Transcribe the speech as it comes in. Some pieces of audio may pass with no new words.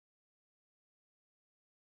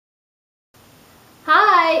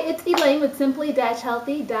Hi, it's Elaine with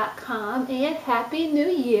simply-healthy.com and Happy New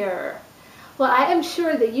Year. Well, I am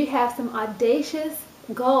sure that you have some audacious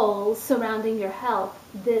goals surrounding your health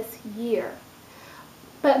this year.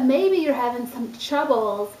 But maybe you're having some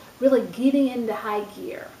troubles really getting into high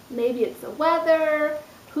gear. Maybe it's the weather,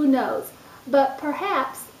 who knows. But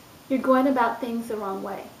perhaps you're going about things the wrong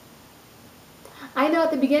way. I know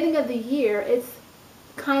at the beginning of the year, it's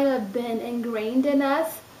kind of been ingrained in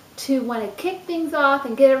us to want to kick things off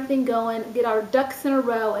and get everything going, get our ducks in a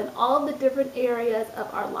row in all the different areas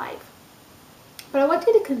of our life. But I want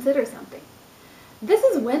you to consider something. This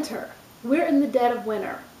is winter. We're in the dead of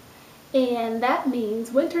winter. And that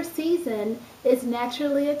means winter season is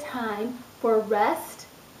naturally a time for rest,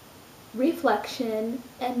 reflection,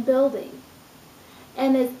 and building.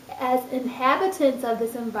 And as inhabitants of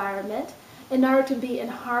this environment, in order to be in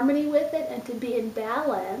harmony with it and to be in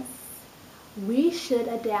balance, we should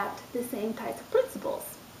adapt the same types of principles.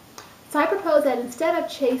 So I propose that instead of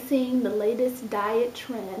chasing the latest diet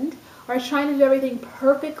trend or trying to do everything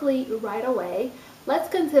perfectly right away, let's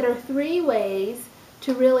consider 3 ways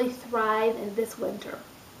to really thrive in this winter.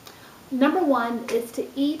 Number 1 is to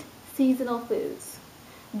eat seasonal foods.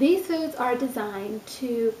 These foods are designed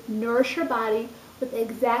to nourish your body with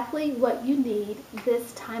exactly what you need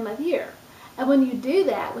this time of year. And when you do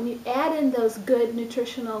that, when you add in those good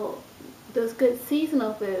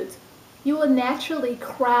seasonal foods, you will naturally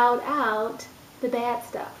crowd out the bad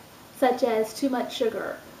stuff, such as too much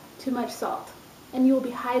sugar, too much salt, and you will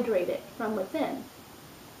be hydrated from within.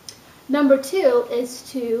 Number 2 is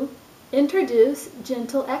to introduce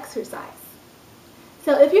gentle exercise.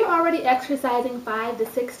 So if you're already exercising 5 to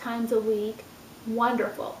 6 times a week,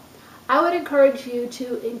 wonderful. I would encourage you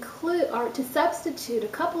to include or to substitute a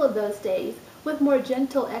couple of those days with more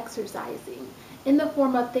gentle exercising in the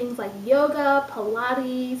form of things like yoga,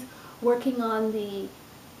 Pilates, working on the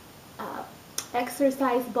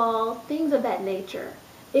exercise ball, things of that nature.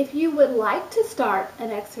 If you would like to start an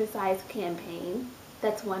exercise campaign,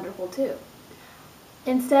 that's wonderful too.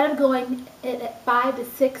 Instead of going at 5 to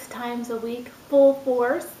 6 times a week full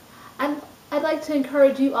force, I'd like to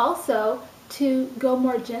encourage you also to go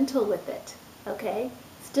more gentle with it, okay?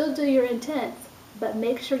 Still do your intense, but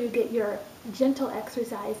make sure you get your gentle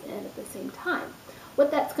exercise in at the same time. What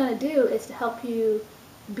that's going to do is to help you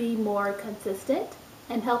be more consistent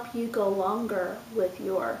and help you go longer with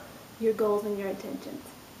your goals and your intentions.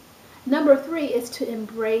 Number 3 is to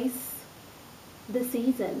embrace the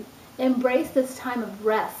season. Embrace this time of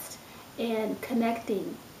rest and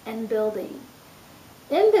connecting and building.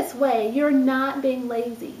 In this way, you're not being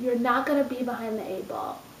lazy. You're not going to be behind the 8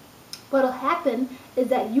 ball. What will happen is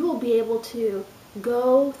that you will be able to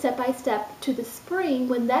go step by step to the spring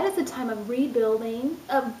when that is a time of rebuilding,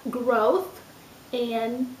 of growth,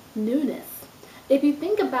 and newness. If you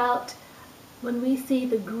think about when we see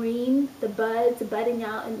the green, the buds budding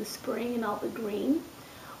out in the spring and all the green,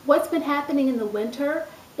 what's been happening in the winter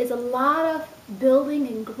is a lot of building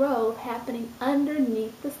and growth happening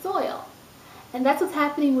underneath the soil. And that's what's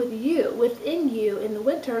happening with you, within you in the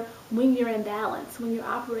winter when you're in balance, when you're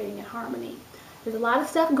operating in harmony. There's a lot of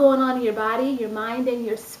stuff going on in your body, your mind, and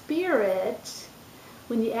your spirit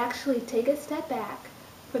when you actually take a step back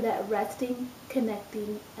for that resting,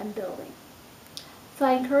 connecting, and building. So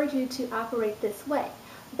I encourage you to operate this way.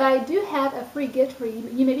 But I do have a free gift for you.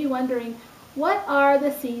 You may be wondering, what are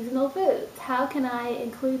the seasonal foods? How can I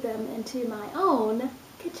include them into my own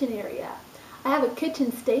kitchen area? I have a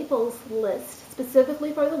kitchen staples list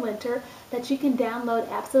specifically for the winter that you can download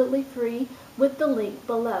absolutely free with the link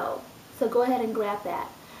below. So go ahead and grab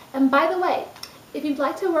that. And by the way, if you'd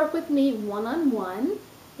like to work with me one-on-one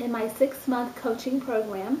in my 6-month coaching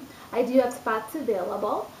program, I do have spots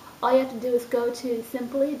available. All you have to do is go to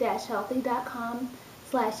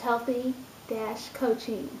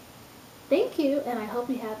simply-healthy.com/healthy-coaching. Thank you, and I hope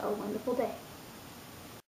you have a wonderful day.